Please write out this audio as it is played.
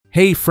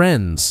Hey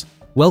friends,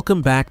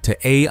 welcome back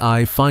to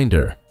AI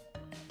Finder.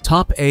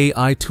 Top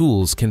AI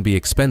tools can be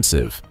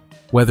expensive,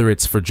 whether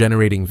it's for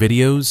generating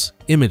videos,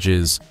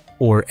 images,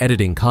 or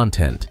editing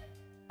content.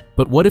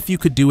 But what if you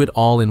could do it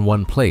all in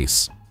one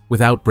place,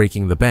 without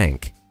breaking the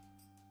bank?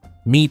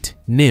 Meet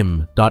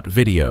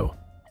Nim.video,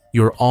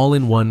 your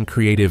all-in-one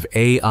creative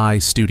AI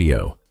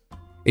studio.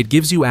 It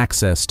gives you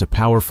access to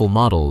powerful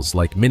models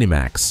like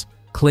Minimax,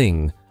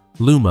 Kling,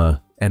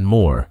 Luma, and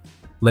more,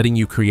 letting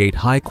you create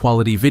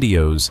high-quality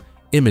videos,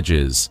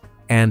 images,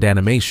 and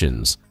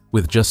animations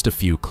with just a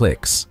few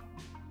clicks.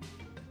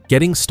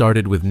 Getting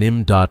started with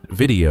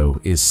Nim.video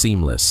is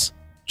seamless.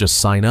 Just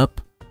sign up,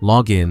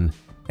 log in,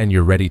 and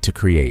you're ready to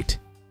create.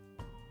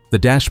 The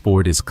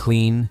dashboard is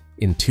clean,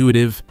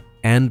 intuitive,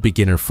 and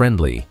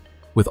beginner-friendly,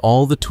 with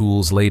all the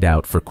tools laid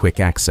out for quick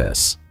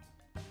access.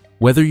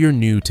 Whether you're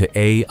new to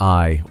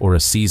AI or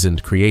a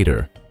seasoned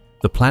creator,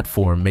 the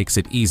platform makes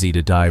it easy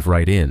to dive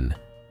right in.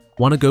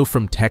 Want to go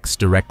from text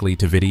directly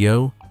to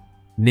video?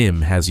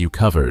 Nim has you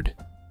covered.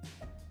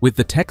 With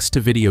the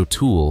text-to-video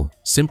tool,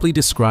 simply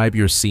describe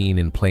your scene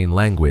in plain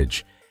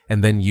language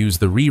and then use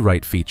the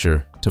rewrite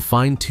feature to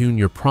fine-tune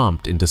your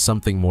prompt into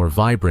something more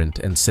vibrant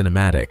and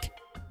cinematic.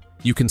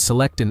 You can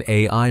select an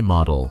AI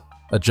model,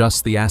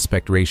 adjust the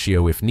aspect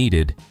ratio if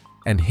needed,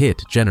 and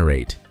hit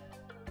generate.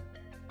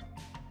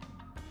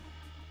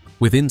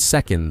 Within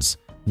seconds,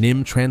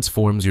 Nim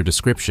transforms your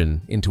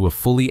description into a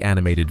fully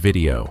animated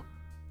video.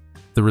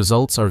 The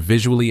results are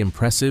visually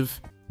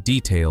impressive,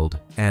 detailed,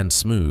 and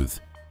smooth,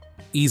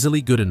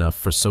 easily good enough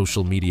for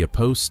social media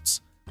posts,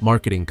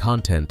 marketing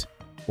content,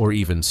 or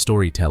even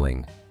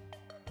storytelling.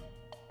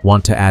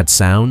 Want to add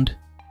sound?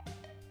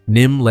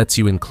 Nim lets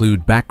you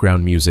include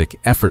background music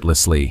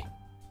effortlessly.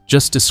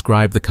 Just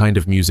describe the kind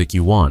of music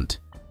you want,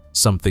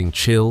 something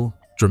chill,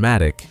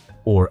 dramatic,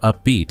 or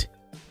upbeat,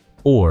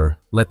 or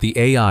let the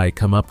AI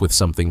come up with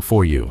something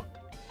for you.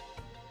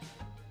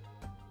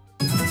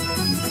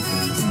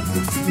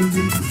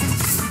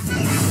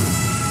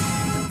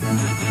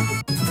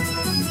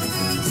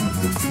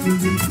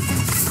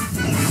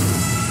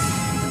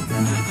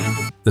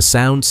 The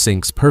sound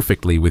syncs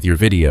perfectly with your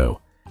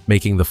video,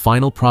 making the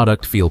final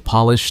product feel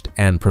polished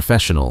and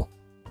professional.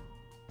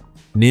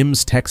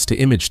 Nim's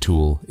text-to-image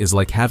tool is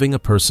like having a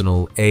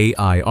personal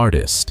AI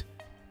artist.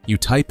 You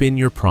type in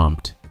your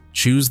prompt,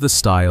 choose the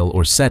style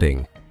or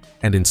setting,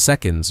 and in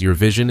seconds your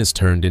vision is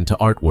turned into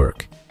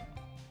artwork.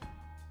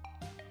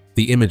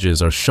 The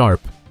images are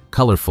sharp,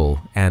 colorful,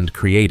 and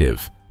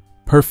creative,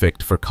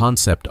 perfect for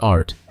concept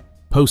art,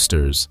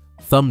 posters,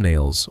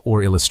 thumbnails,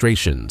 or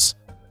illustrations.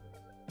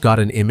 Got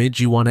an image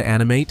you want to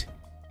animate?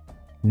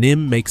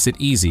 Nim makes it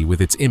easy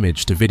with its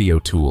image-to-video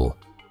tool.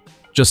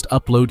 Just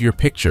upload your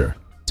picture,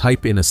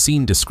 type in a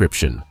scene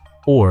description,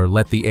 or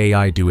let the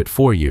AI do it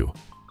for you.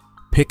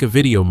 Pick a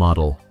video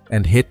model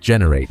and hit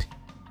generate.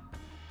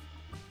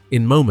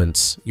 In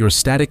moments, your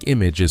static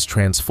image is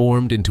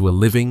transformed into a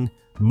living,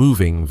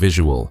 moving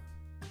visual.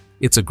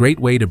 It's a great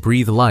way to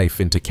breathe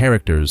life into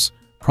characters,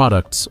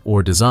 products,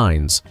 or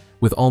designs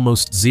with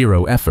almost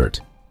zero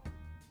effort.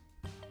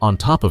 On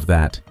top of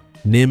that,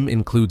 Nim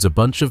includes a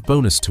bunch of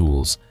bonus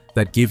tools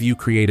that give you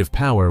creative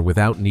power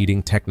without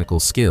needing technical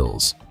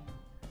skills.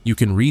 You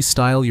can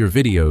restyle your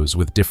videos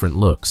with different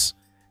looks,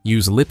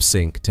 use lip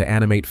sync to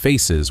animate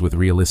faces with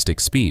realistic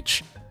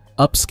speech,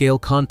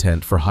 upscale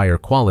content for higher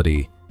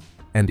quality,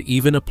 and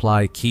even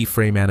apply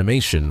keyframe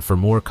animation for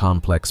more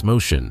complex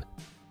motion.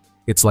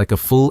 It's like a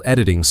full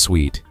editing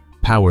suite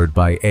powered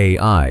by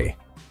AI.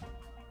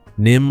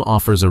 Nim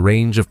offers a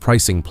range of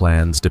pricing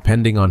plans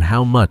depending on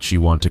how much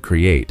you want to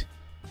create.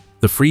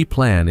 The free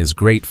plan is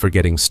great for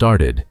getting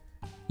started.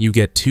 You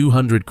get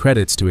 200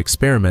 credits to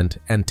experiment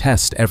and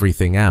test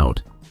everything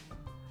out.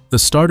 The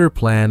starter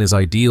plan is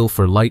ideal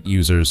for light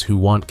users who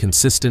want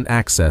consistent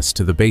access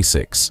to the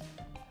basics.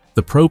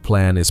 The Pro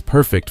plan is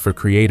perfect for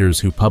creators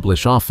who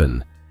publish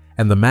often,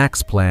 and the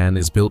Max plan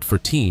is built for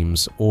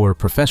teams or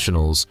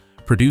professionals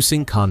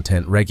producing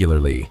content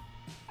regularly.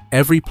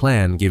 Every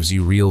plan gives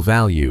you real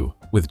value,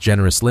 with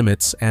generous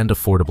limits and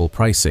affordable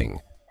pricing.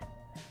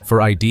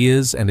 For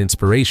ideas and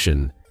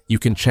inspiration, you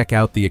can check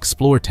out the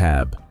Explore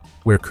tab,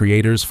 where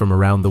creators from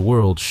around the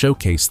world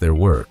showcase their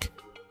work.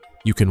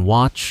 You can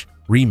watch,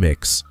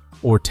 remix,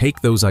 or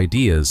take those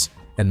ideas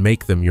and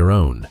make them your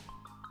own.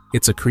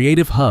 It's a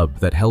creative hub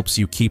that helps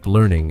you keep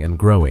learning and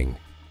growing.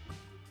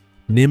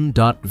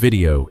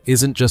 Nim.video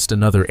isn't just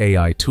another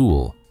AI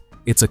tool,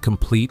 it's a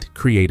complete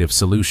creative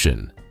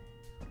solution.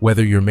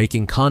 Whether you're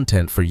making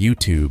content for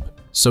YouTube,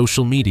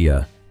 social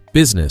media,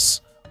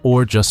 business,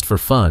 or just for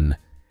fun,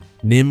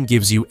 Nim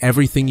gives you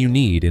everything you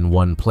need in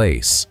one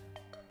place.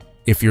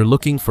 If you're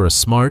looking for a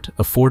smart,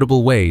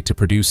 affordable way to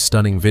produce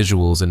stunning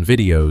visuals and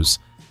videos,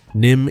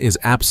 Nim is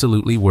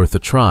absolutely worth a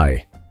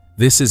try.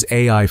 This is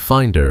AI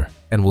Finder,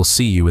 and we'll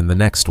see you in the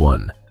next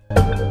one.